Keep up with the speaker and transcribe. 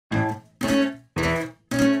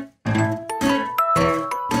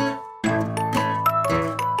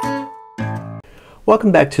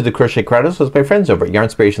Welcome back to the Crochet Creatives with my friends over at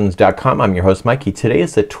yarnspirations.com. I'm your host Mikey. Today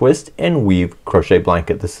is the twist and weave crochet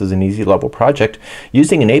blanket. This is an easy level project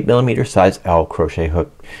using an 8mm size L crochet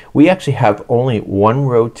hook. We actually have only one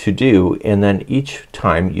row to do, and then each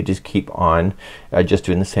time you just keep on just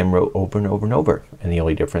doing the same row over and over and over. And the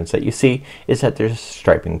only difference that you see is that there's a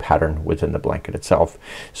striping pattern within the blanket itself.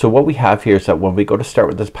 So what we have here is that when we go to start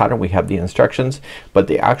with this pattern, we have the instructions, but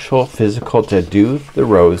the actual physical to do the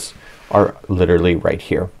rows are literally right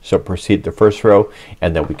here. So proceed the first row,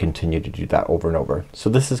 and then we continue to do that over and over. So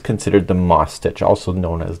this is considered the moss stitch, also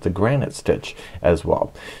known as the granite stitch as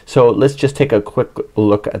well. So let's just take a quick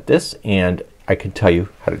look at this, and I can tell you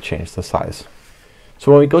how to change the size.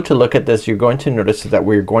 So when we go to look at this, you're going to notice that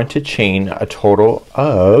we're going to chain a total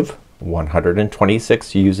of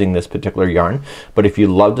 126 using this particular yarn. But if you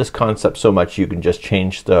love this concept so much, you can just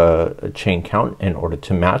change the chain count in order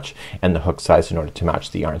to match, and the hook size in order to match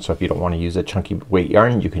the yarn. So if you don't want to use a chunky weight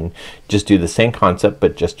yarn, you can just do the same concept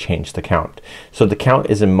but just change the count. So the count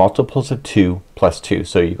is in multiples of 2 plus 2.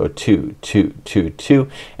 So you go 2, 2, 2, 2,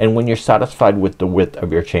 and when you're satisfied with the width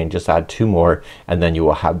of your chain, just add 2 more, and then you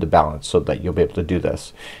will have the balance so that you'll be able to do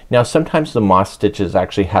this. Now sometimes the moss stitches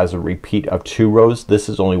actually has a repeat of 2 rows. This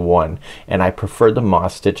is only 1. And I prefer the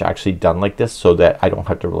moss stitch actually done like this so that I don't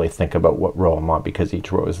have to really think about what row I'm on, because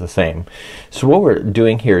each row is the same. So what we're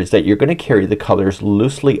doing here is that you're gonna carry the colors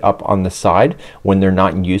loosely up on the side when they're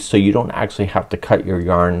not in use, so you don't actually have to cut your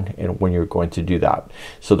yarn when you're going to do that.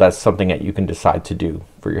 So that's something that you can decide to do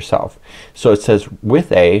for yourself. So it says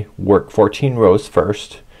with A, work 14 rows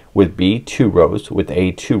first, with B 2 rows, with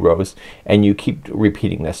A 2 rows, and you keep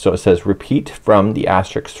repeating this. So it says repeat from the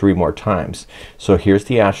asterisk 3 more times. So here's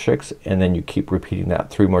the asterisk, and then you keep repeating that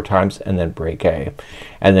 3 more times, and then break A.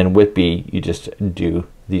 And then with B you just do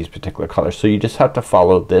these particular colors. So you just have to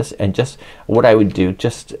follow this, and just what I would do,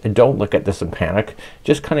 just don't look at this and panic.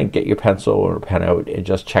 Just kind of get your pencil or pen out and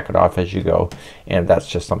just check it off as you go, and that's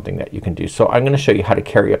just something that you can do. So I'm gonna show you how to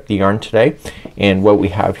carry up the yarn today, and what we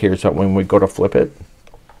have here is that when we go to flip it,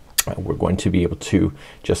 we're going to be able to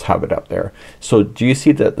just have it up there. So do you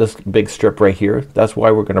see that this big strip right here? That's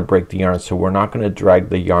why we're gonna break the yarn. So we're not gonna drag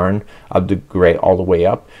the yarn of the gray all the way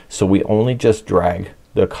up. So we only just drag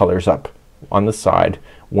the colors up on the side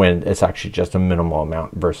when it's actually just a minimal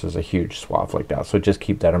amount versus a huge swath like that. So just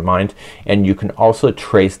keep that in mind. And you can also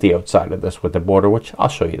trace the outside of this with the border, which I'll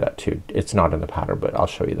show you that too. It's not in the pattern, but I'll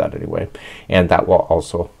show you that anyway. And that will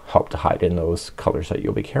also help to hide in those colors that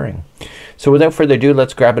you'll be carrying. So without further ado,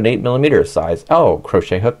 let's grab an 8mm size L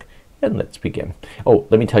crochet hook and let's begin. Oh,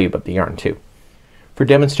 let me tell you about the yarn too. For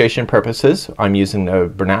demonstration purposes, I'm using the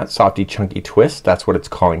Bernat Softee Chunky Twist. That's what it's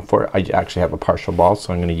calling for. I actually have a partial ball,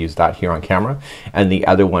 so I'm going to use that here on camera. And the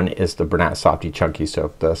other one is the Bernat Softee Chunky,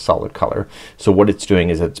 so the solid color. So what it's doing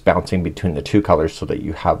is it's bouncing between the two colors so that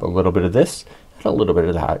you have a little bit of this and a little bit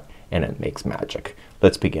of that, and it makes magic.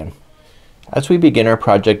 Let's begin. As we begin our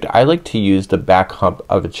project, I like to use the back hump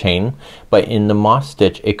of a chain, but in the moss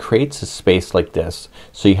stitch it creates a space like this,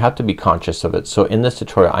 so you have to be conscious of it. So in this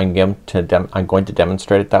tutorial I'm going to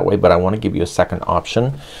demonstrate it that way, but I want to give you a second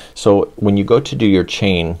option. So when you go to do your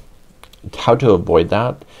chain, how to avoid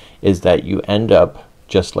that is that you end up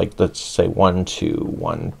just like, let's say 1 2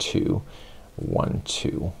 1 2 1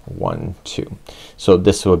 2 1 2. So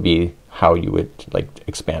this would be how you would like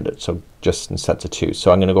expand it. So just in sets of 2.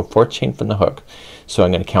 So I'm gonna go 4th chain from the hook. So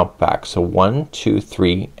I'm gonna count back. So 1 2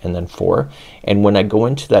 3 and then 4. And when I go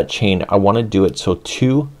into that chain, I want to do it so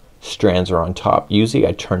 2 strands are on top. Usually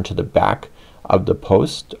I turn to the back of the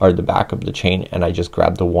post or the back of the chain, and I just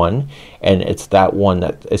grab the 1, and it's that one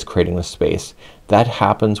that is creating the space. That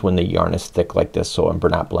happens when the yarn is thick like this. So in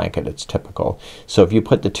Bernat blanket it's typical. So if you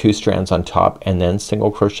put the 2 strands on top and then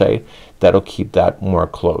single crochet, that'll keep that more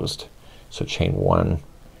closed. So chain 1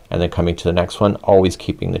 and then coming to the next one, always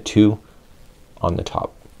keeping the 2 on the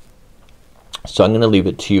top. So I'm gonna leave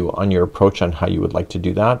it to you on your approach on how you would like to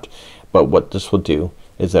do that, but what this will do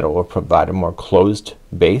is that it will provide a more closed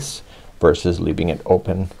base versus leaving it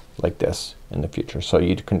open like this in the future. So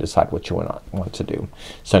you can decide what you want to do.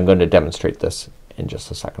 So I'm going to demonstrate this in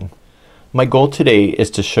just a second. My goal today is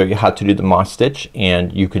to show you how to do the moss stitch,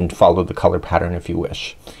 and you can follow the color pattern if you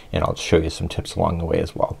wish, and I'll show you some tips along the way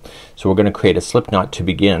as well. So we're gonna create a slip knot to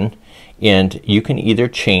begin, and you can either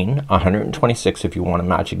chain 126 if you want to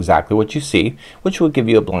match exactly what you see, which will give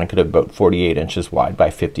you a blanket of about 48 inches wide by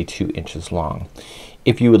 52 inches long.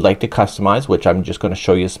 If you would like to customize, which I'm just going to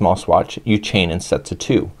show you a small swatch, you chain in sets of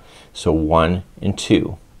 2. So 1 and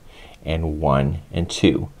 2 and 1 and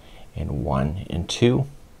 2 and 1 and 2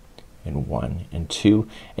 and 1 and 2,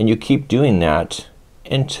 and you keep doing that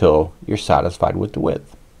until you're satisfied with the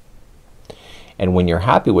width. And when you're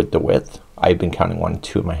happy with the width, I've been counting 1 and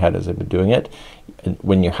 2 in my head as I've been doing it. And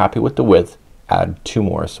when you're happy with the width, add 2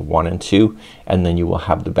 more, so 1 and 2, and then you will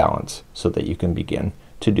have the balance so that you can begin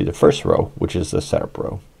to do the first row, which is the setup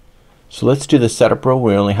row. So let's do the setup row.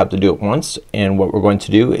 We only have to do it once, and what we're going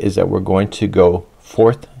to do is that we're going to go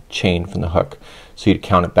 4th chain from the hook. So you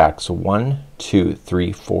count it back. So 1, 2,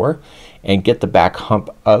 3, 4, and get the back hump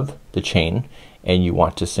of the chain, and you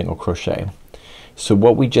want to single crochet. So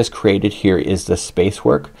what we just created here is the space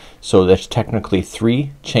work. So there's technically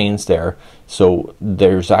 3 chains there. So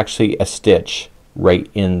there's actually a stitch right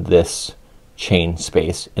in this chain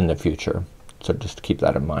space in the future. So just keep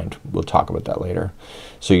that in mind. We'll talk about that later.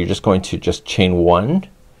 So you're just going to just chain 1,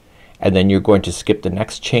 and then you're going to skip the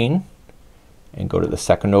next chain and go to the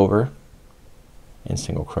second over and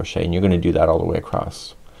single crochet, and you're going to do that all the way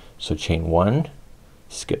across. So chain 1,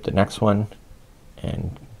 skip the next one,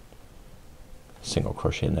 and single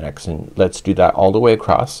crochet in the next, and let's do that all the way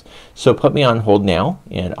across. So put me on hold now,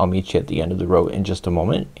 and I'll meet you at the end of the row in just a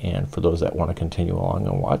moment. And for those that want to continue along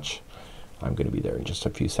and watch, I'm going to be there in just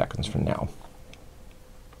a few seconds from now.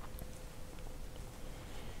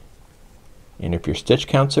 And if your stitch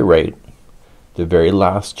counts are right, the very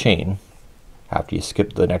last chain after you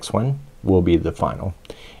skip the next one will be the final,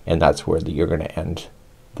 and that's where you're going to end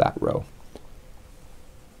that row.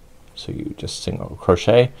 So you just single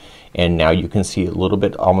crochet, and now you can see a little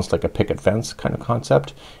bit almost like a picket fence kind of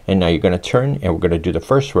concept, and now you're going to turn, and we're going to do the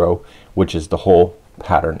first row, which is the whole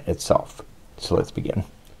pattern itself. So let's begin.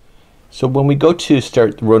 So when we go to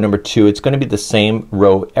start row number 2, it's going to be the same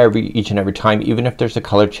row each and every time. Even if there's a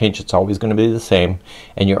color change, it's always going to be the same,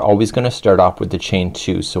 and you're always going to start off with the chain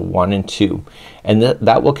 2. So 1 and 2, and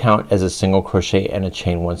that will count as a single crochet and a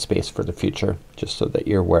chain 1 space for the future, just so that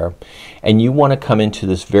you're aware. And you want to come into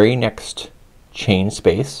this very next chain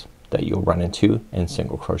space that you'll run into and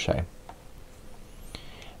single crochet.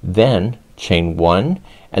 Then chain 1,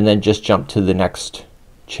 and then just jump to the next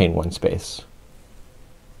chain 1 space,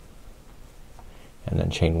 and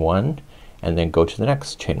then chain 1, and then go to the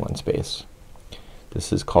next chain 1 space.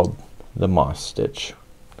 This is called the moss stitch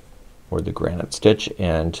or the granite stitch,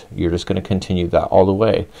 and you're just going to continue that all the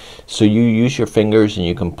way. So you use your fingers and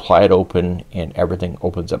you can ply it open, and everything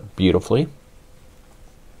opens up beautifully.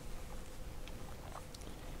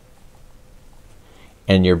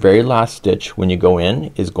 And your very last stitch when you go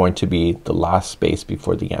in is going to be the last space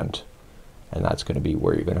before the end, and that's going to be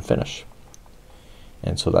where you're going to finish.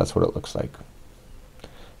 And so that's what it looks like.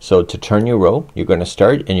 So to turn your row, you're going to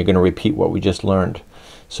start and you're going to repeat what we just learned.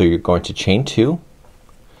 So you're going to chain 2,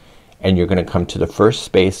 and you're going to come to the first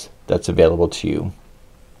space that's available to you,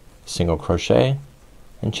 single crochet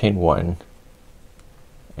and chain 1,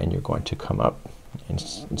 and you're going to come up and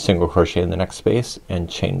single crochet in the next space and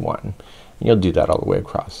chain 1, and you'll do that all the way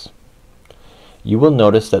across. You will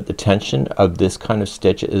notice that the tension of this kind of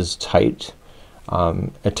stitch is tight,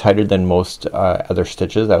 tighter than most other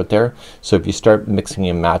stitches out there. So if you start mixing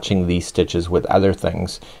and matching these stitches with other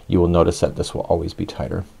things, you will notice that this will always be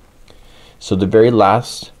tighter. So the very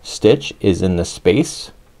last stitch is in the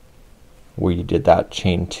space where you did that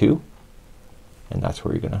chain 2, and that's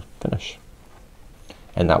where you're gonna finish,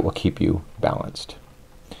 and that will keep you balanced.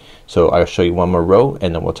 So I'll show you one more row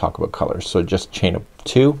and then we'll talk about colors. So just chain up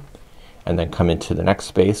 2, and then come into the next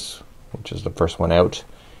space, which is the first one out,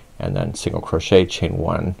 and then single crochet, chain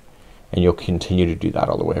 1, and you'll continue to do that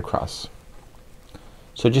all the way across.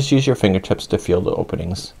 So just use your fingertips to feel the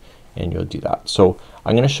openings, and you'll do that. So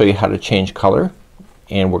I'm gonna show you how to change color,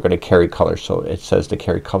 and we're gonna carry colors. So it says to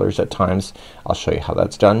carry colors at times. I'll show you how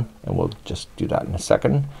that's done, and we'll just do that in a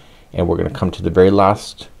second. And we're gonna come to the very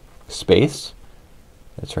last space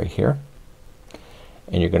that's right here,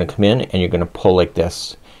 and you're gonna come in and you're gonna pull like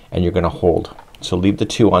this, and you're gonna hold. So leave the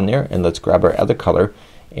 2 on there, and let's grab our other color,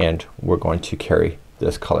 and we're going to carry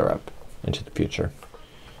this color up into the future.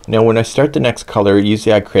 Now when I start the next color,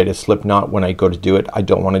 usually I create a slip knot when I go to do it. I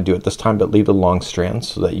don't want to do it this time, but leave a long strand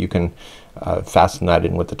so that you can fasten that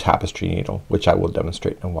in with the tapestry needle, which I will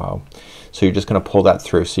demonstrate in a while. So you're just gonna pull that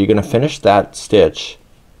through. So you're gonna finish that stitch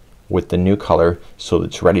with the new color so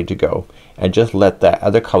it's ready to go, and just let that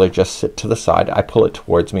other color just sit to the side. I pull it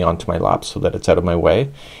towards me onto my lap so that it's out of my way,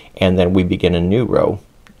 and then we begin a new row.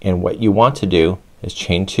 And what you want to do is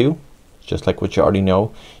chain 2, just like what you already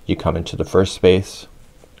know. You come into the first space,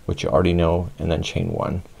 which you already know, and then chain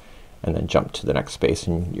 1, and then jump to the next space,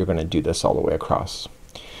 and you're gonna do this all the way across.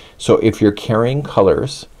 So if you're carrying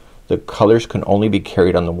colors, the colors can only be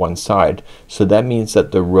carried on the one side. So that means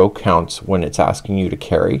that the row counts when it's asking you to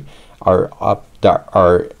carry are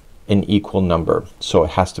an equal number. So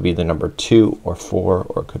it has to be the number 2 or 4,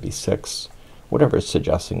 or it could be 6 whatever it's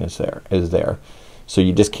suggesting is there. So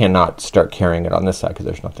you just cannot start carrying it on this side because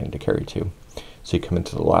there's nothing to carry to. So you come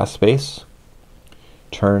into the last space,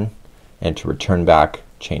 turn, and to return back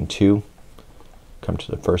chain 2, come to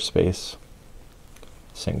the first space,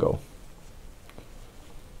 single.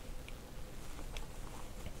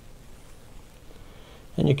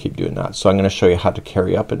 And you keep doing that. So I'm going to show you how to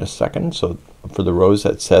carry up in a second. So for the rows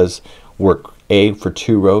that says work A for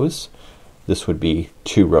 2 rows, this would be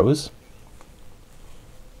 2 rows.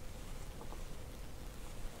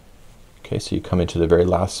 Okay, so you come into the very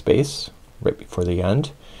last space right before the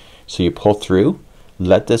end. So you pull through,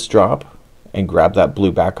 let this drop, and grab that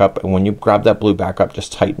blue back up. And when you grab that blue back up,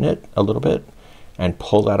 just tighten it a little bit and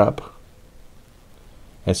pull that up.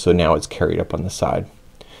 And so now it's carried up on the side.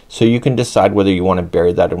 So you can decide whether you want to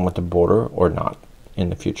bury that in with the border or not in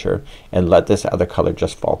the future, and let this other color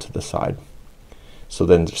just fall to the side. So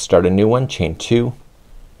then start a new one, chain 2, and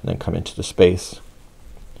then come into the space,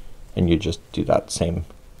 and you just do that same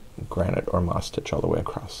granite or moss stitch all the way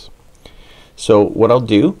across. So what I'll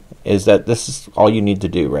do is that this is all you need to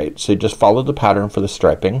do, right? So just follow the pattern for the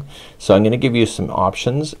striping. So I'm gonna give you some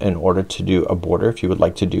options in order to do a border if you would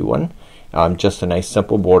like to do one. Just a nice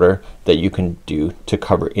simple border that you can do to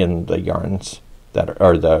cover in the yarns that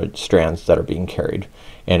are the strands that are being carried.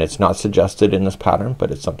 And it's not suggested in this pattern,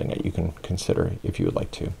 but it's something that you can consider if you would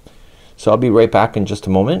like to. So I'll be right back in just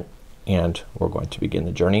a moment, and we're going to begin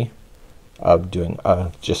the journey of doing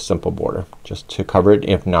a just simple border just to cover it.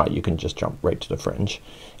 If not, you can just jump right to the fringe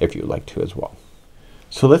if you would like to as well.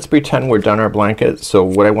 So let's pretend we're done our blanket. So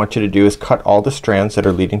what I want you to do is cut all the strands that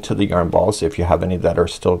are leading to the yarn balls if you have any that are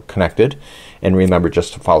still connected, and remember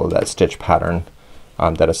just to follow that stitch pattern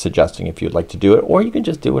that is suggesting if you'd like to do it, or you can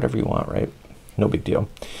just do whatever you want, right? No big deal.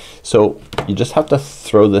 So you just have to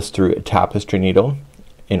throw this through a tapestry needle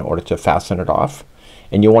in order to fasten it off,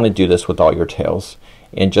 and you want to do this with all your tails,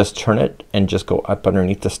 and just turn it and just go up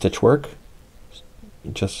underneath the stitch work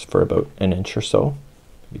just for about an inch or so,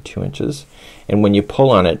 maybe 2 inches, and when you pull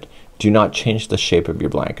on it, do not change the shape of your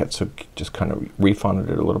blanket. So just kind of refund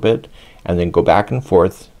it a little bit, and then go back and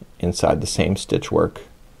forth inside the same stitch work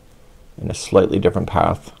in a slightly different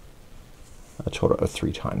path a total of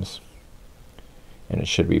 3 times, and it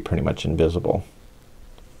should be pretty much invisible.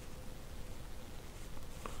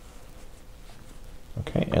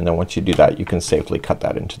 Okay, and then once you do that, you can safely cut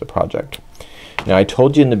that into the project. Now I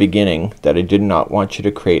told you in the beginning that I did not want you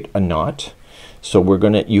to create a knot, so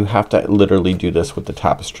you have to literally do this with the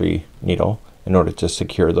tapestry needle in order to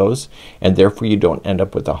secure those, and therefore you don't end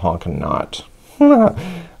up with a honking knot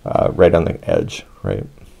right on the edge, right?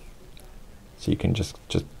 So you can just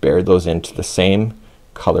bury those into the same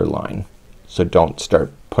color line. So don't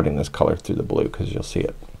start putting this color through the blue because you'll see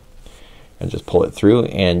it. And just pull it through,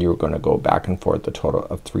 and you're going to go back and forth a total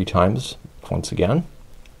of 3 times once again.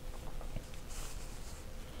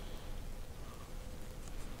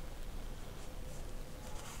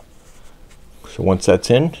 So once that's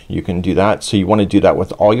in, you can do that. So you want to do that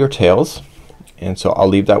with all your tails, and so I'll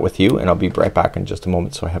leave that with you, and I'll be right back in just a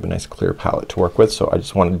moment so I have a nice clear palette to work with. So I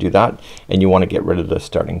just want to do that, and you want to get rid of the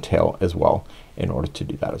starting tail as well in order to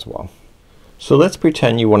do that as well. So let's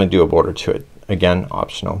pretend you want to do a border to it. Again,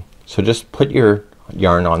 optional. So just put your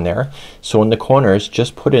yarn on there. So in the corners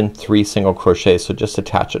just put in 3 single crochets. So just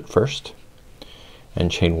attach it first and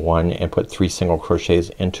chain 1 and put 3 single crochets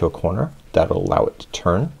into a corner. That'll allow it to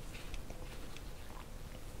turn.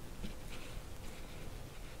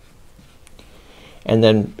 And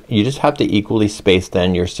then you just have to equally space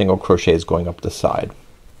then your single crochets going up the side.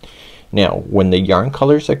 Now when the yarn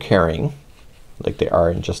colors are carrying, like they are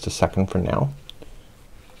in just a second from now,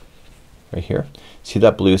 right here, see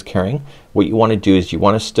that blue is carrying? What you want to do is you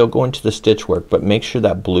want to still go into the stitch work, but make sure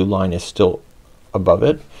that blue line is still above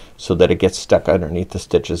it so that it gets stuck underneath the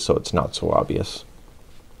stitches so it's not so obvious.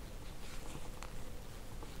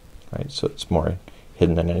 Right, so it's more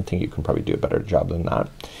hidden than anything. You can probably do a better job than that.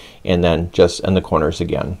 And then just in the corners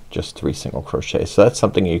again, just 3 single crochets. So that's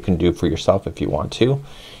something you can do for yourself if you want to.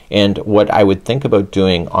 And what I would think about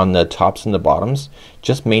doing on the tops and the bottoms,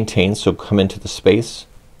 just maintain, so come into the space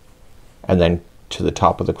and then to the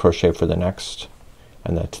top of the crochet for the next,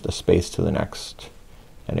 and then to the space to the next,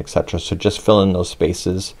 and etc. So just fill in those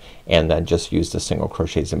spaces and then just use the single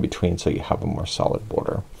crochets in between so you have a more solid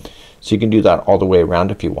border. So you can do that all the way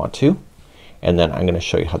around if you want to, and then I'm gonna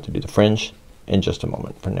show you how to do the fringe in just a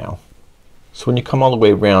moment from now. So when you come all the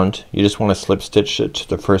way around, you just want to slip stitch it to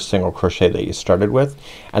the first single crochet that you started with,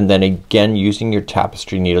 and then again using your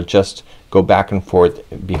tapestry needle just go back and forth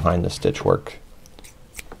behind the stitch work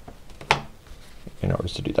in order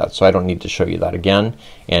to do that. So I don't need to show you that again.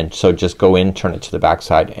 And so just go in, turn it to the back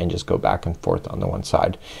side, and just go back and forth on the one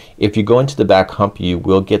side. If you go into the back hump, you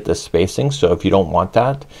will get this spacing. So if you don't want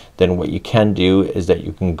that, then what you can do is that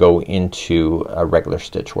you can go into a regular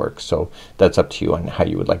stitch work. So that's up to you on how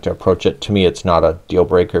you would like to approach it. To me it's not a deal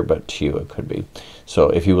breaker, but to you it could be. So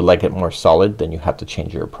if you would like it more solid, then you have to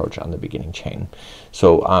change your approach on the beginning chain.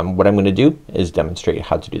 So what I'm gonna do is demonstrate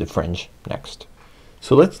how to do the fringe next.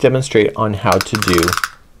 So let's demonstrate on how to do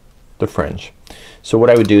the fringe. So what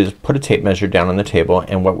I would do is put a tape measure down on the table,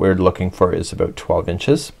 and what we're looking for is about 12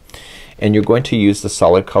 inches. And you're going to use the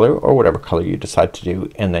solid color or whatever color you decide to do,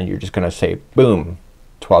 and then you're just gonna say boom,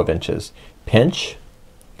 12 inches. Pinch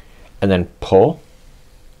and then pull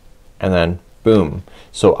and then boom.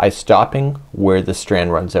 So I'm stopping where the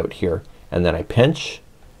strand runs out here, and then I pinch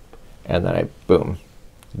and then I boom.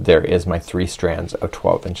 There is my 3 strands of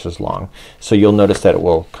 12 inches long. So you'll notice that it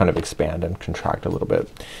will kind of expand and contract a little bit.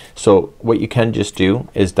 So what you can just do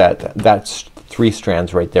is that's 3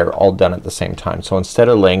 strands right there all done at the same time. So instead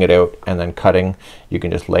of laying it out and then cutting, you can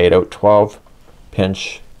just lay it out 12,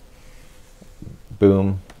 pinch,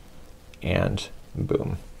 boom, and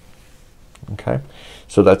boom. Okay,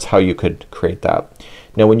 so that's how you could create that.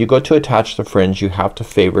 Now when you go to attach the fringe, you have to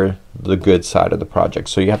favor the good side of the project.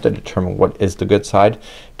 So you have to determine what is the good side.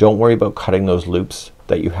 Don't worry about cutting those loops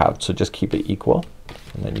that you have. So just keep it equal,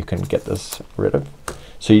 and then you can get this rid of.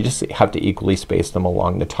 So you just have to equally space them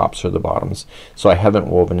along the tops or the bottoms. So I haven't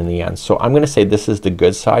woven in the ends. So I'm gonna say this is the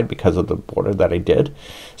good side because of the border that I did.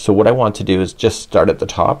 So what I want to do is just start at the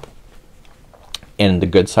top, and the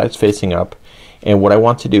good side's facing up. And what I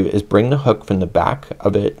want to do is bring the hook from the back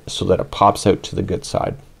of it so that it pops out to the good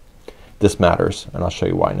side. This matters, and I'll show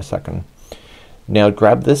you why in a second. Now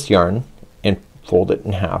grab this yarn and fold it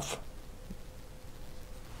in half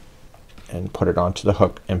and put it onto the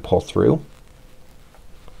hook and pull through.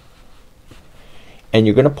 And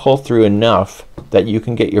you're gonna pull through enough that you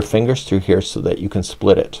can get your fingers through here so that you can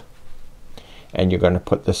split it. And you're gonna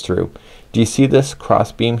put this through. Do you see this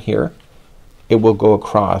cross beam here? It will go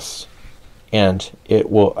across and it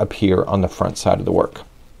will appear on the front side of the work.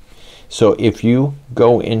 So if you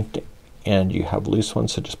go in and you have loose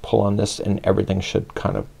ones, so just pull on this and everything should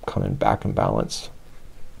kind of come in back and balance.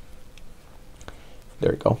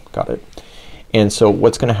 There you go, got it. And so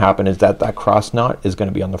what's gonna happen is that that cross knot is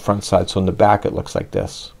gonna be on the front side. So in the back it looks like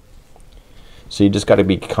this. So you just gotta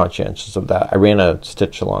be conscientious of that. I ran a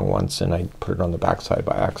stitch along once and I put it on the back side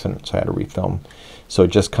by accident, so I had to refilm. So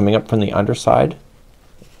just coming up from the underside,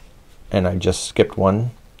 and I just skipped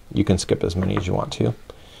one. You can skip as many as you want to,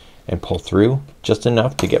 and pull through just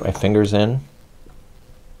enough to get my fingers in,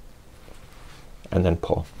 and then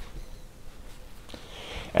pull.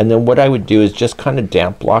 And then what I would do is just kind of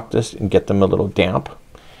damp block this and get them a little damp,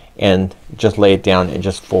 and just lay it down and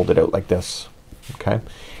just fold it out like this. Okay,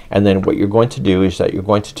 and then what you're going to do is that you're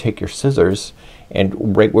going to take your scissors,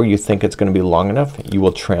 and right where you think it's going to be long enough, you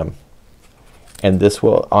will trim. And this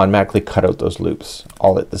will automatically cut out those loops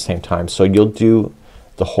all at the same time. So you'll do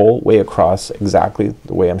the whole way across exactly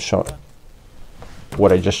the way I'm showing,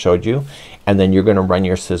 what I just showed you, and then you're gonna run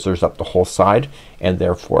your scissors up the whole side, and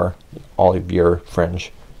therefore all of your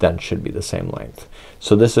fringe then should be the same length.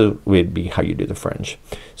 So this would be how you do the fringe.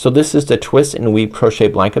 So this is the Twist and Weave Crochet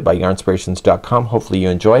Blanket by yarnspirations.com. Hopefully you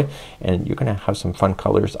enjoy, and you're gonna have some fun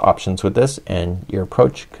colors options with this, and your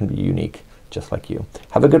approach can be unique just like you.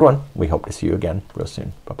 Have a good one. We hope to see you again real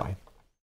soon. Bye bye.